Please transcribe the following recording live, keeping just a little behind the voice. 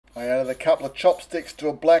I added a couple of chopsticks to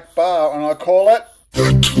a black bar and I call it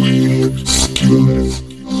the twin skewers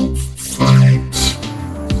of fight.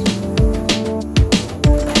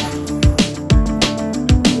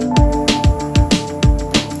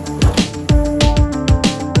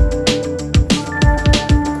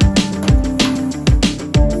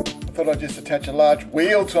 I thought I'd just attach a large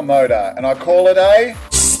wheel to a motor and I call it a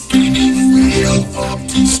Spinning wheel of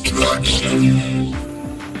destruction.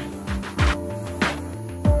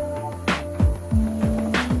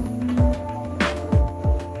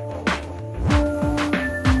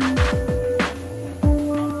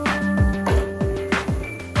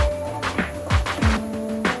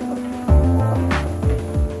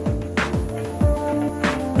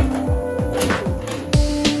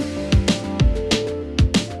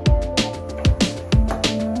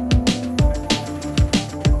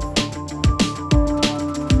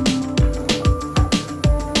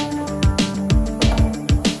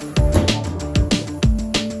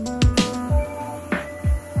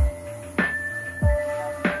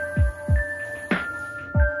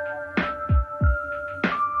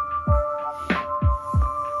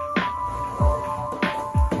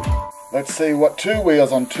 Let's see what two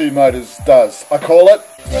wheels on two motors does. I call it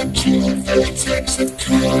the Vortex of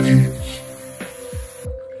Carnage.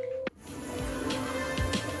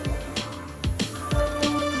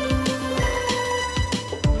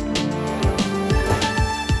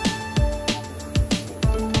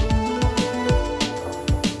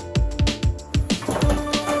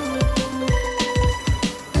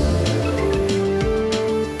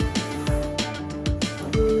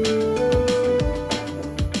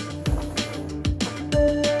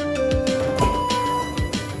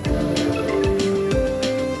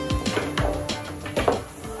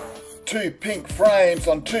 two pink frames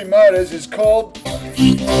on two motors is called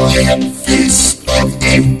the Iron Fist of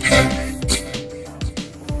Impact.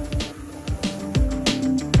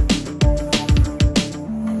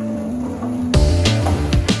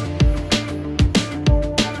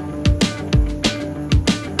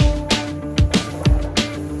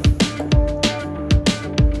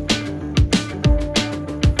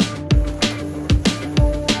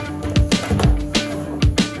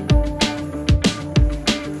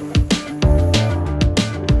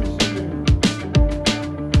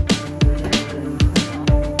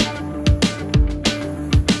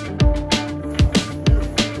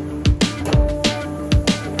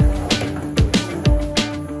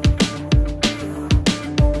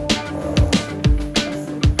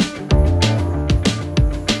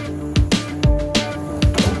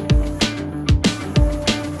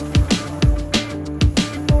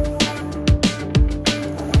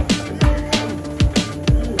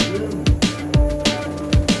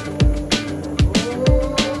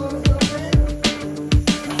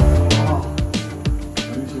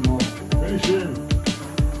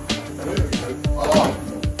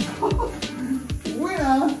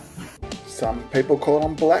 Some people call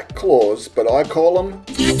them black claws, but I call them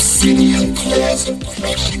the Obsidian claws of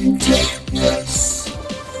crushing darkness.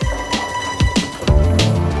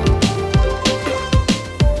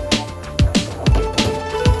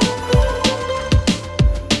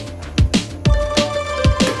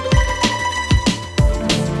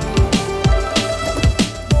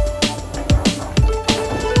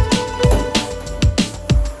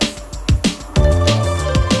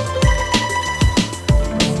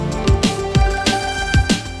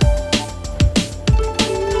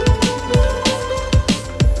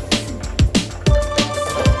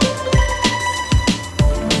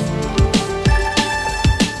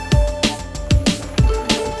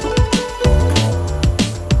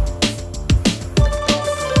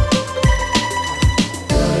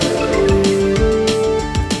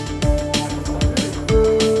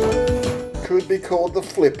 Could be called the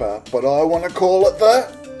flipper, but I want to call it the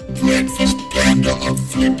breakfast blender of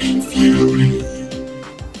flipping fury.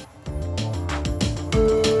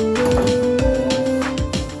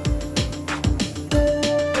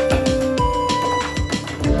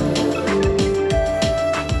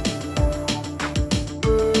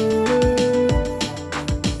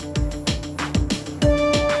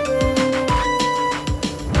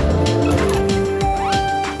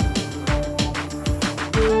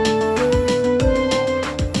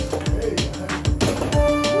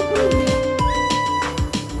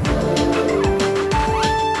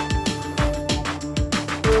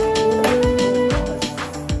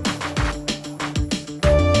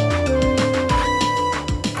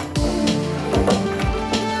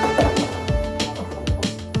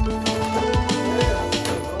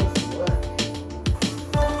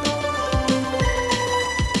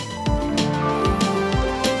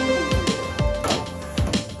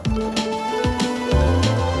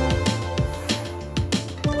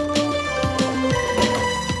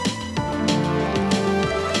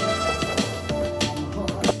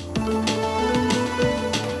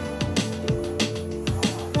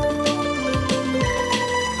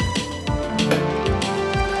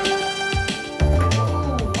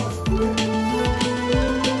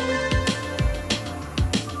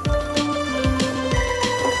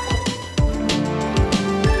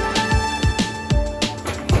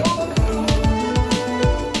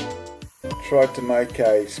 tried to make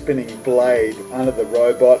a spinning blade under the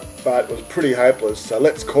robot, but it was pretty hopeless, so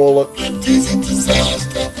let's call it... It is a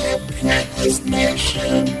disaster of pointless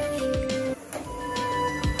motion.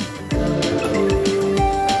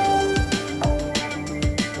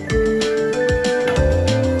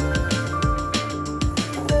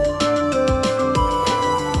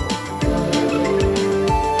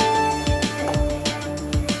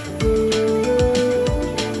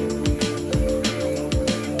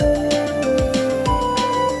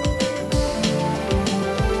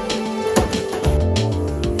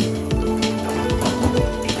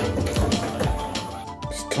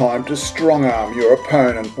 Time to strong arm your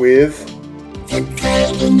opponent with The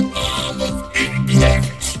golden arm of impact.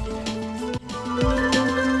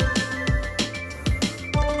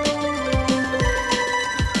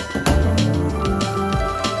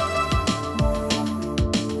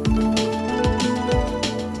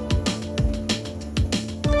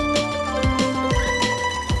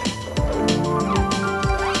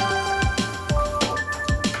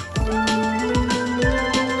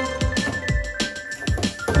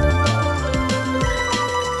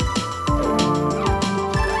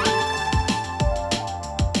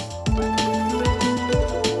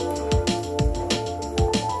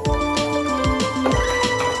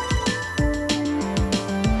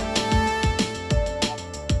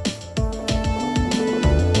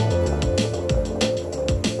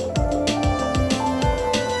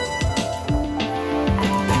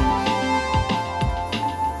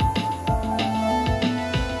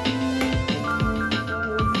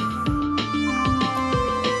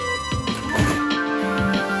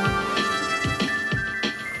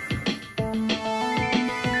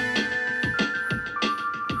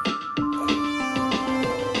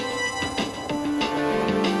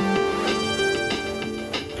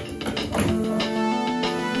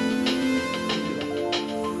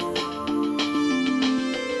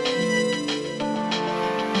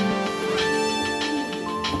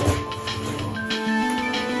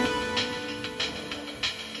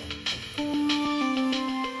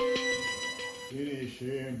 Finish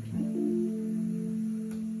him.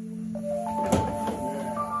 Yeah,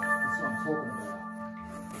 that's what I'm talking about.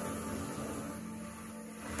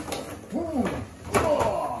 Boom!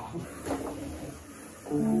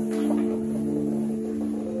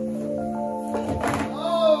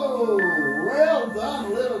 Oh, well done,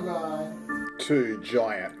 little guy. Two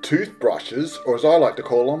giant toothbrushes, or as I like to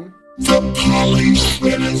call them, The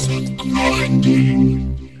Poli-Shredders of Grinding.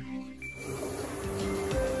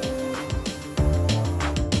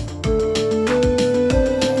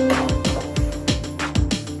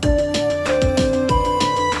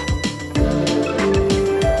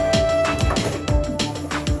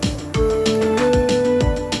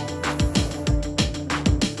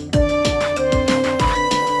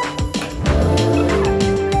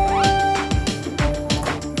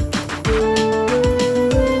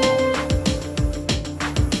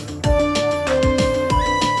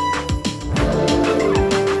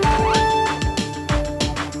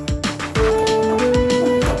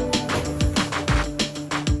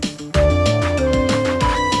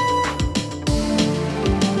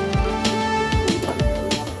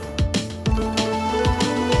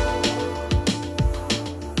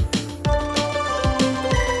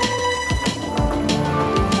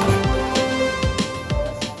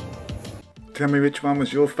 Tell me which one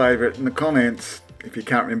was your favourite in the comments. If you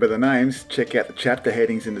can't remember the names, check out the chapter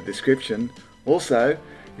headings in the description. Also,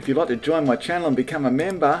 if you'd like to join my channel and become a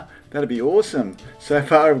member, that'd be awesome. So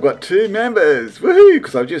far I've got 2 members, woohoo,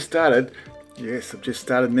 because I've just started. Yes, I've just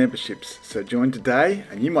started memberships. So join today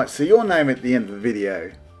and you might see your name at the end of the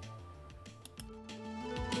video.